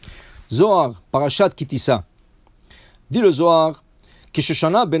Zohar, Parashat Kitissa. Dit le Zohar,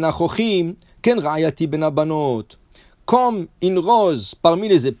 Keshashana ben achochim, ken ra'ayati ben abanot. Comme une rose parmi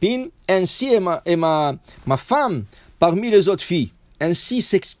les épines, ainsi est ma femme parmi les autres filles. Ainsi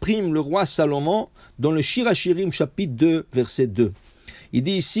s'exprime le roi Salomon dans le Shir HaShirim, chapitre 2, verset 2. Il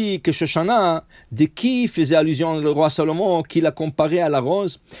dit ici que Shoshana, de qui faisait allusion le roi Salomon, qu'il a comparé à la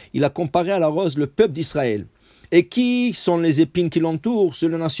rose. Il a comparé à la rose le peuple d'Israël. Et qui sont les épines qui l'entourent? C'est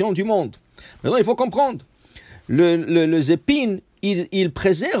les nations du monde. Maintenant, il faut comprendre. Les épines, ils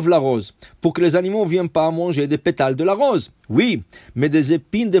préservent la rose pour que les animaux ne viennent pas manger des pétales de la rose. Oui, mais des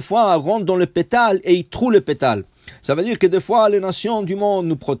épines, des fois, rentrent dans le pétale et ils trouent le pétale. Ça veut dire que des fois, les nations du monde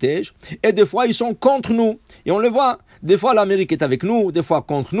nous protègent et des fois, ils sont contre nous. Et on le voit. Des fois, l'Amérique est avec nous, des fois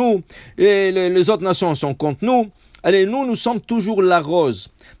contre nous. Et les autres nations sont contre nous. Allez, nous sommes toujours la rose.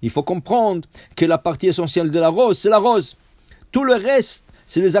 Il faut comprendre que la partie essentielle de la rose, c'est la rose. Tout le reste,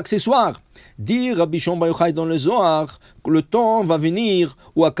 c'est les accessoires. Dit Rabbi Shimon Bar Yochai dans le Zohar que le temps va venir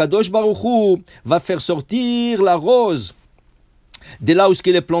où Akadosh Baruch Hu va faire sortir la rose de là où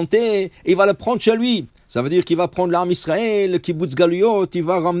elle est plantée et il va la prendre chez lui. Ça veut dire qu'il va prendre l'âme Israël, le kibbutz galuyot, il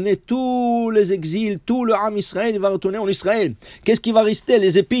va ramener tous les exils, tout le âme Israël, il va retourner en Israël. Qu'est-ce qui va rester?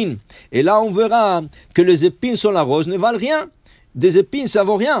 Les épines. Et là, on verra que les épines sur la rose ne valent rien. Des épines, ça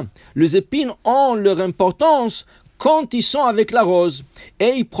vaut rien. Les épines ont leur importance quand ils sont avec la rose.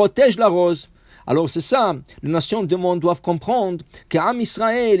 Et ils protègent la rose. Alors c'est ça, les nations du monde doivent comprendre qu'Am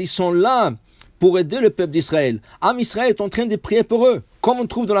Israël, ils sont là pour aider le peuple d'Israël. Am Israël est en train de prier pour eux. Comme on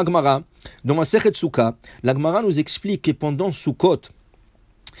trouve dans la Gemara, dans Masechet Souka, la Gemara nous explique que pendant Sukkot,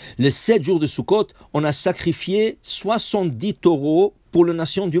 les 7 jours de Sukkot, on a sacrifié 70 taureaux pour les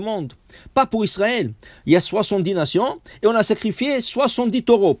nations du monde. Pas pour Israël. Il y a 70 nations et on a sacrifié 70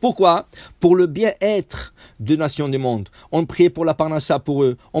 taureaux. Pourquoi? Pour le bien-être des nations du monde. On priait pour la parnassa pour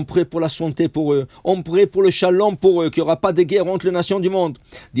eux. On priait pour la santé pour eux. On priait pour le shalom pour eux, qu'il n'y aura pas de guerre entre les nations du monde.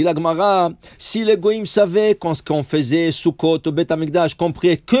 Dit la Gemara, si les goïms savaient qu'on faisait Sukkot au Beth Amikdash, qu'on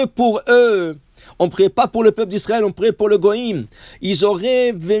priait que pour eux, on ne priait pas pour le peuple d'Israël, on priait pour le Goïm. Ils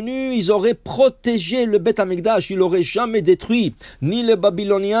auraient protégé le Beth Amikdash, ils n'auraient jamais détruit ni le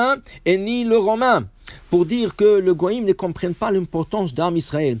Babylonien et ni le Romain. Pour dire que le Goïm ne comprenne pas l'importance d'Am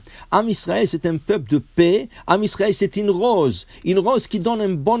Israël. Am Israël, c'est un peuple de paix. Am Israël, c'est une rose qui donne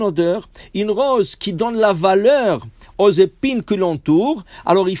une bonne odeur, une rose qui donne la valeur aux épines qui l'entourent.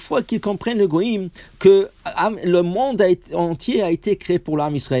 Alors il faut qu'ils comprennent le Goïm que le monde entier a été créé pour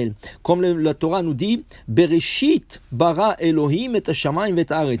l'Am Israël. Comme la Torah nous dit, Bereshit bara Elohim et hashamayim et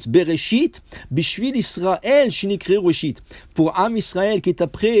haaretz. Bereshit bishvil Israël shinikri Reshit. Pour Am Israël qui est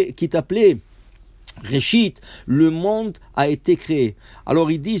appelé Réchit, le monde a été créé.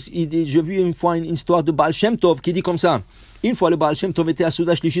 Alors il dit, j'ai vu une fois une histoire de Baal Shem Tov qui dit comme ça. Une fois le Baal Shem Tov était à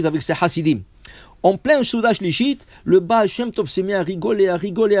Souda Shlishit avec ses Hasidim. En plein Souda Shlishit, le Baal Shem Tov s'est mis à rigoler,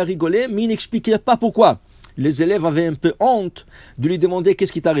 mais il n'expliquait pas pourquoi. Les élèves avaient un peu honte de lui demander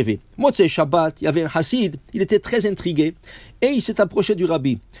qu'est-ce qui t'est arrivé. Motzei Shabbat, il y avait un Hassid, il était très intrigué et il s'est approché du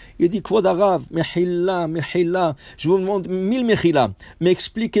Rabbi. Il dit, Kvod Harav, mechila, je vous demande 1000 mechila, mais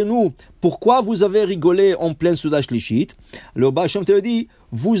expliquez-nous pourquoi vous avez rigolé en plein Souda Shlishit. Le Baal Shem Tov dit,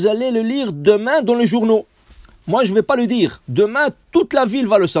 vous allez le lire demain dans les journaux. Moi, je ne vais pas le dire. Demain, toute la ville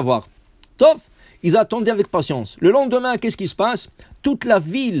va le savoir. Tov, ils attendaient avec patience. Le lendemain, qu'est-ce qui se passe? Toute la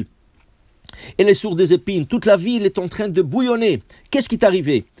ville, elle est sur des épines. Toute la ville est en train de bouillonner. Qu'est-ce qui est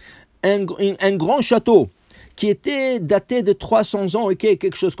arrivé? Un grand château qui était daté de 300 ans,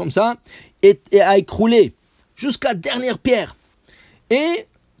 quelque chose comme ça, a écroulé jusqu'à la dernière pierre. Et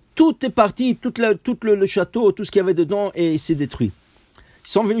tout est parti, tout le château, tout ce qu'il y avait dedans, et s'est détruit. Ils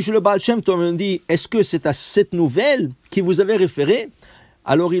sont venus chez le Baal Shem Tov et ont dit, est-ce que c'est à cette nouvelle qui vous avez référé?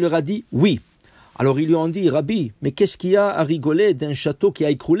 Alors il leur a dit, oui. Alors ils lui ont dit, Rabbi, mais qu'est-ce qu'il y a à rigoler d'un château qui a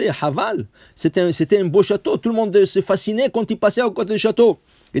écroulé, Haval? C'était un beau château, tout le monde se fascinait quand il passait à côté du château.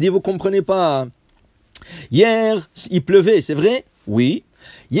 Il dit, vous comprenez pas? Hier, il pleuvait, c'est vrai? Oui.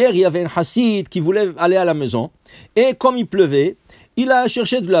 Hier, il y avait un Hassid qui voulait aller à la maison, et comme il pleuvait, il a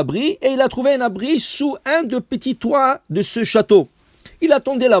cherché de l'abri, et il a trouvé un abri sous un des petits toits de ce château. Il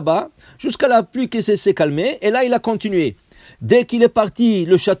attendait là-bas, jusqu'à la pluie qui s'est calmée, et là il a continué. Dès qu'il est parti,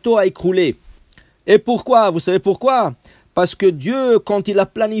 le château a écroulé. Et pourquoi? Vous savez pourquoi? Parce que Dieu, quand il a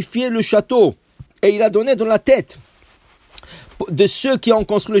planifié le château, et il a donné dans la tête de ceux qui ont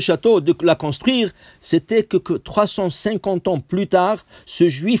construit le château, de la construire, c'était que 350 ans plus tard, ce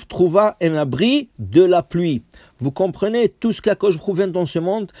juif trouva un abri de la pluie. Vous comprenez, tout ce qu'Akadosh Baruch Hu vient dans ce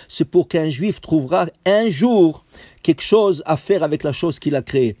monde, c'est pour qu'un juif trouvera un jour quelque chose à faire avec la chose qu'il a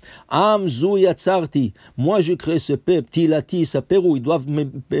créée. Am zu yatzarti, moi je crée ce peuple, tilati, sa pérou, ils doivent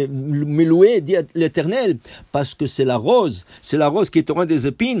me louer, dit l'Éternel, parce que c'est la rose qui est au rang des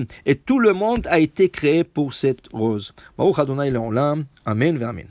épines, et tout le monde a été créé pour cette rose. Baruch Adonai Le'olam, Amen ve Amen.